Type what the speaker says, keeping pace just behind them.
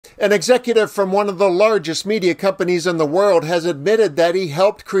An executive from one of the largest media companies in the world has admitted that he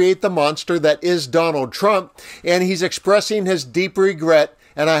helped create the monster that is Donald Trump, and he's expressing his deep regret,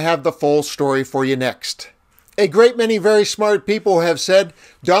 and I have the full story for you next. A great many very smart people have said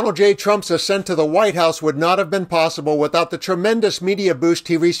Donald J. Trump's ascent to the White House would not have been possible without the tremendous media boost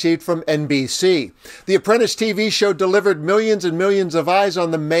he received from NBC. The Apprentice TV show delivered millions and millions of eyes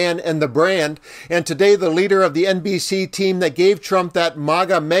on the man and the brand, and today the leader of the NBC team that gave Trump that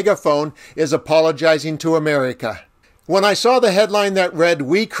MAGA megaphone is apologizing to America. When I saw the headline that read,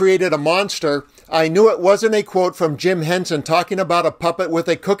 "We created a monster," I knew it wasn't a quote from Jim Henson talking about a puppet with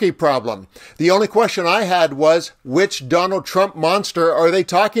a cookie problem. The only question I had was, which Donald Trump monster are they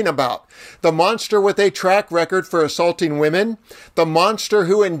talking about? The monster with a track record for assaulting women? The monster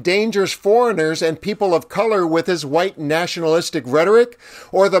who endangers foreigners and people of color with his white nationalistic rhetoric?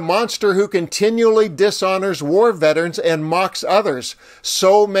 Or the monster who continually dishonors war veterans and mocks others?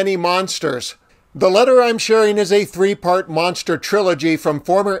 So many monsters. The letter I'm sharing is a three-part monster trilogy from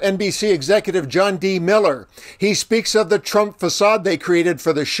former NBC executive John D. Miller. He speaks of the Trump facade they created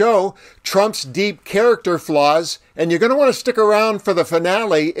for the show, Trump's deep character flaws, and you're going to want to stick around for the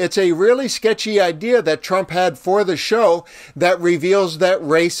finale. It's a really sketchy idea that Trump had for the show that reveals that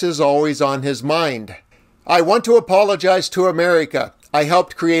race is always on his mind. I want to apologize to America. I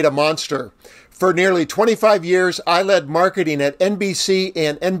helped create a monster. For nearly 25 years, I led marketing at NBC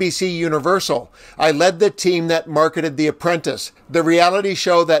and NBC Universal. I led the team that marketed The Apprentice, the reality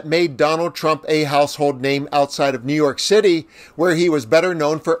show that made Donald Trump a household name outside of New York City, where he was better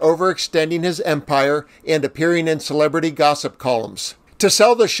known for overextending his empire and appearing in celebrity gossip columns. To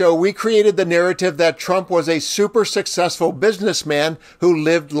sell the show, we created the narrative that Trump was a super successful businessman who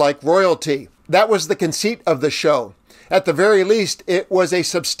lived like royalty. That was the conceit of the show. At the very least, it was a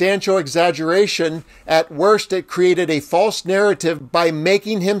substantial exaggeration. At worst, it created a false narrative by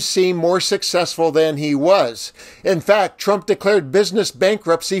making him seem more successful than he was. In fact, Trump declared business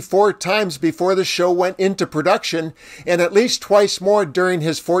bankruptcy 4 times before the show went into production, and at least twice more during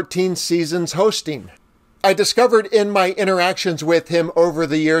his 14 seasons hosting. I discovered in my interactions with him over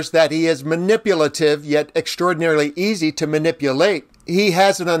the years that he is manipulative, yet extraordinarily easy to manipulate. He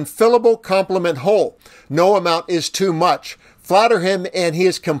has an unfillable compliment hole. No amount is too much. Flatter him and he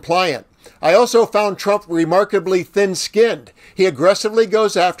is compliant. I also found Trump remarkably thin-skinned. He aggressively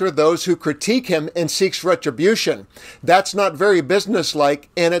goes after those who critique him and seeks retribution. That's not very businesslike,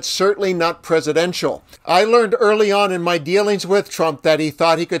 and it's certainly not presidential. I learned early on in my dealings with Trump that he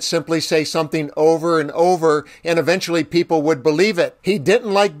thought he could simply say something over and over, and eventually people would believe it. He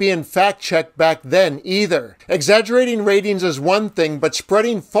didn't like being fact-checked back then either. Exaggerating ratings is one thing, but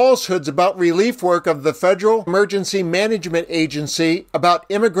spreading falsehoods about relief work of the Federal Emergency Management Agency, about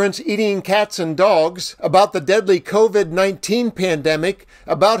immigrants eating cats and dogs, about the deadly COVID-19 pandemic,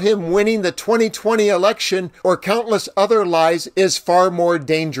 about him winning the 2020 election, or countless other lies is far more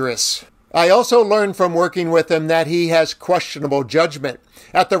dangerous. I also learned from working with him that he has questionable judgment.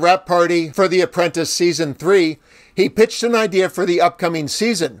 At the wrap party for The Apprentice Season 3, he pitched an idea for the upcoming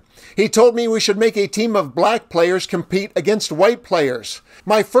season. He told me we should make a team of black players compete against white players.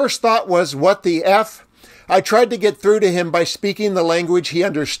 My first thought was, what the F? I tried to get through to him by speaking the language he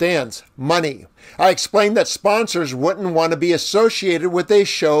understands, money. I explained that sponsors wouldn't want to be associated with a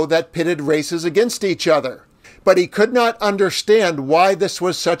show that pitted races against each other. But he could not understand why this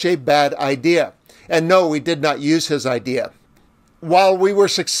was such a bad idea. And no, we did not use his idea. While we were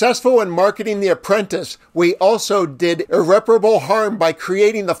successful in marketing The Apprentice, we also did irreparable harm by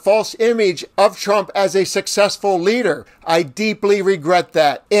creating the false image of Trump as a successful leader. I deeply regret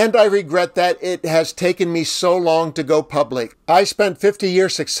that, and I regret that it has taken me so long to go public. I spent 50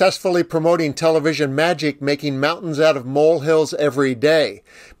 years successfully promoting television magic, making mountains out of molehills every day.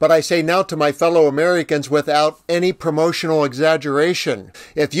 But I say now to my fellow Americans without any promotional exaggeration,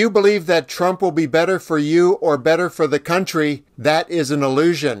 if you believe that Trump will be better for you or better for the country, that is an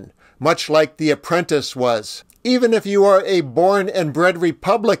illusion, much like The Apprentice was. Even if you are a born and bred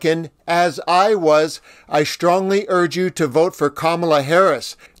Republican, as I was, I strongly urge you to vote for Kamala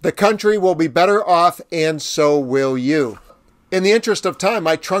Harris. The country will be better off, and so will you. In the interest of time,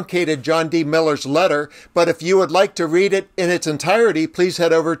 I truncated John D. Miller's letter, but if you would like to read it in its entirety, please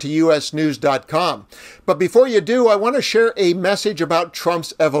head over to usnews.com. But before you do, I want to share a message about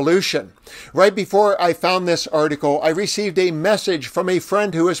Trump's evolution. Right before I found this article, I received a message from a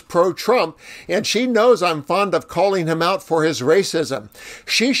friend who is pro-Trump, and she knows I'm fond of calling him out for his racism.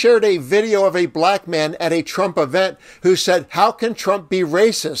 She shared a video of a black man at a Trump event who said, "How can Trump be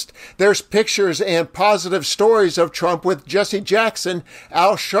racist? There's pictures and positive stories of Trump with Jesse Jackson,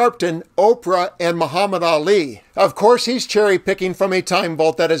 Al Sharpton, Oprah, and Muhammad Ali. Of course, he's cherry-picking from a time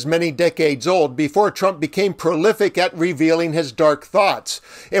vault that is many decades old, before Trump became prolific at revealing his dark thoughts.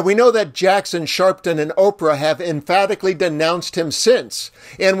 And we know that Jackson, Sharpton, and Oprah have emphatically denounced him since.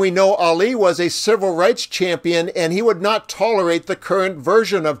 And we know Ali was a civil rights champion, and he would not tolerate the current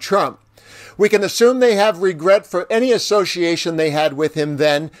version of Trump. We can assume they have regret for any association they had with him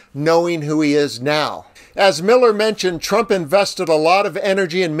then, knowing who he is now. As Miller mentioned, Trump invested a lot of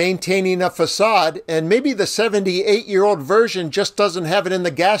energy in maintaining a facade, and maybe the 78-year-old version just doesn't have it in the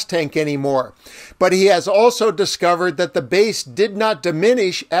gas tank anymore. But he has also discovered that the base did not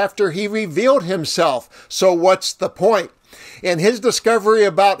diminish after he revealed himself. So what's the point? And his discovery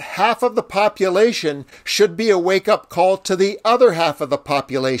about half of the population should be a wake-up call to the other half of the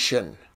population.